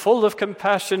one full of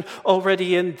compassion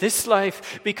already in this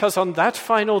life, because on that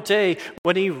final day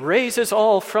when he raises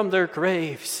all from their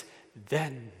graves,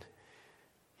 then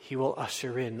he will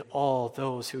usher in all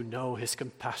those who know his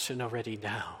compassion already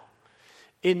now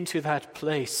into that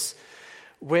place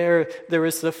where there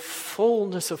is the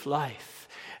fullness of life.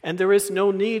 And there is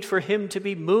no need for him to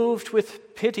be moved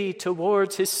with pity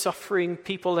towards his suffering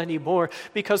people anymore,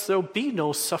 because there'll be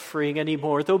no suffering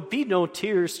anymore. There'll be no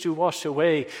tears to wash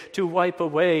away, to wipe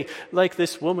away. Like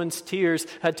this woman's tears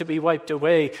had to be wiped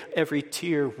away, every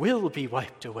tear will be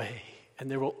wiped away.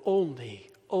 And there will only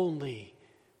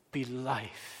be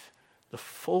life, the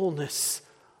fullness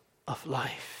of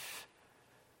life.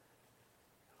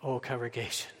 Oh,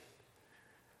 congregation,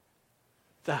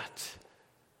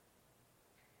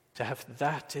 to have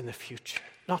that in the future,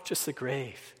 not just the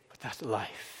grave, but that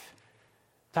life.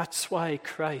 That's why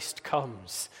Christ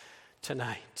comes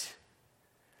tonight.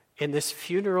 In this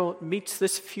funeral, meets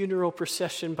this funeral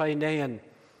procession by Nain,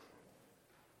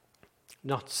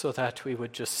 not so that we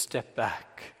would just step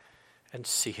back and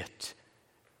see it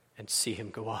and see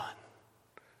him go on,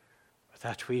 but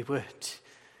that we would,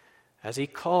 as he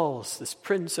calls, this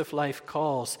Prince of Life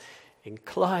calls,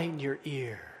 incline your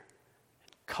ear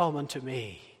and come unto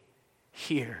me.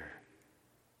 Hear,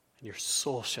 and your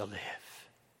soul shall live.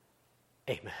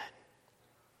 Amen.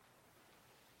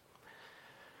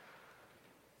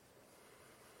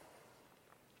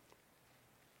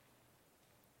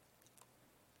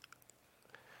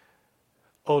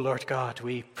 O Lord God,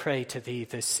 we pray to thee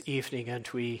this evening, and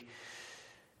we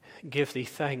give thee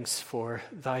thanks for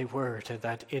thy word, and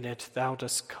that in it thou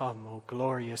dost come, O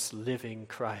glorious living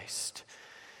Christ,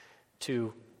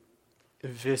 to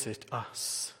visit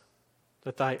us.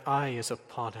 That thy eye is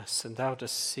upon us, and thou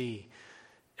dost see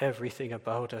everything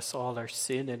about us, all our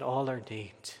sin and all our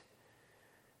need.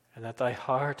 And that thy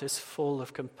heart is full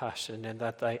of compassion, and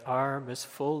that thy arm is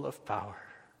full of power.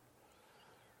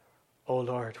 O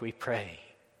Lord, we pray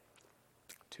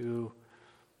to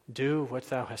do what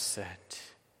thou hast said,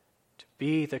 to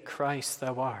be the Christ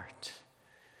thou art.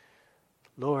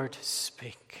 Lord,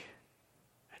 speak,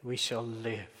 and we shall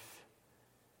live,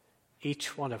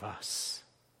 each one of us,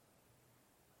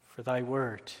 for thy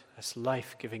word as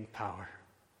life-giving power.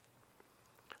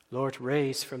 Lord,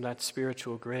 raise from that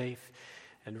spiritual grave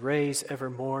and raise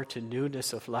evermore to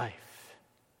newness of life.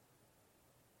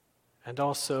 And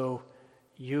also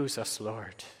use us,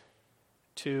 Lord,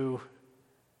 to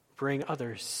bring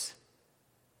others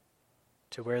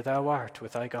to where thou art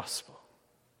with thy gospel,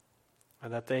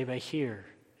 and that they may hear,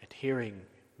 and hearing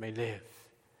may live.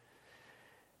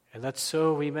 And that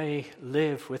so we may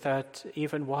live with that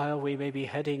even while we may be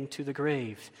heading to the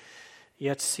grave,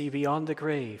 yet see beyond the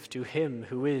grave to him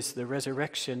who is the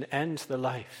resurrection and the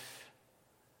life.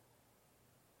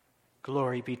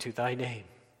 Glory be to thy name,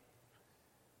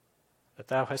 that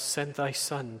thou hast sent thy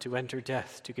Son to enter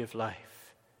death to give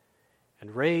life,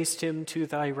 and raised him to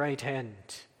thy right hand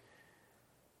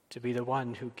to be the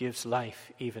one who gives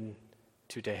life even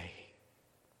today.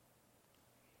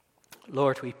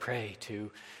 Lord, we pray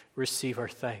to receive our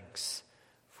thanks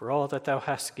for all that thou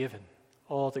hast given,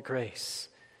 all the grace,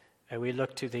 and we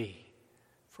look to thee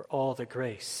for all the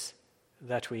grace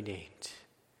that we need.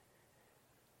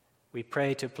 We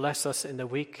pray to bless us in the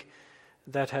week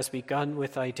that has begun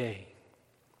with thy day.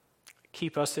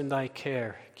 Keep us in thy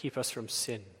care, keep us from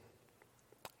sin.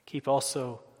 Keep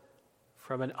also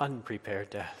from an unprepared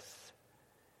death.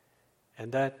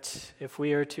 And that if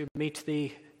we are to meet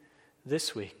thee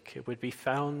this week, it would be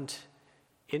found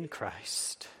in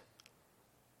Christ,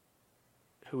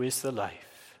 who is the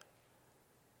life.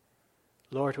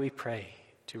 Lord, we pray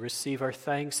to receive our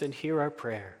thanks and hear our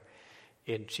prayer.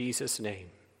 In Jesus' name,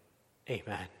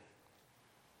 Amen.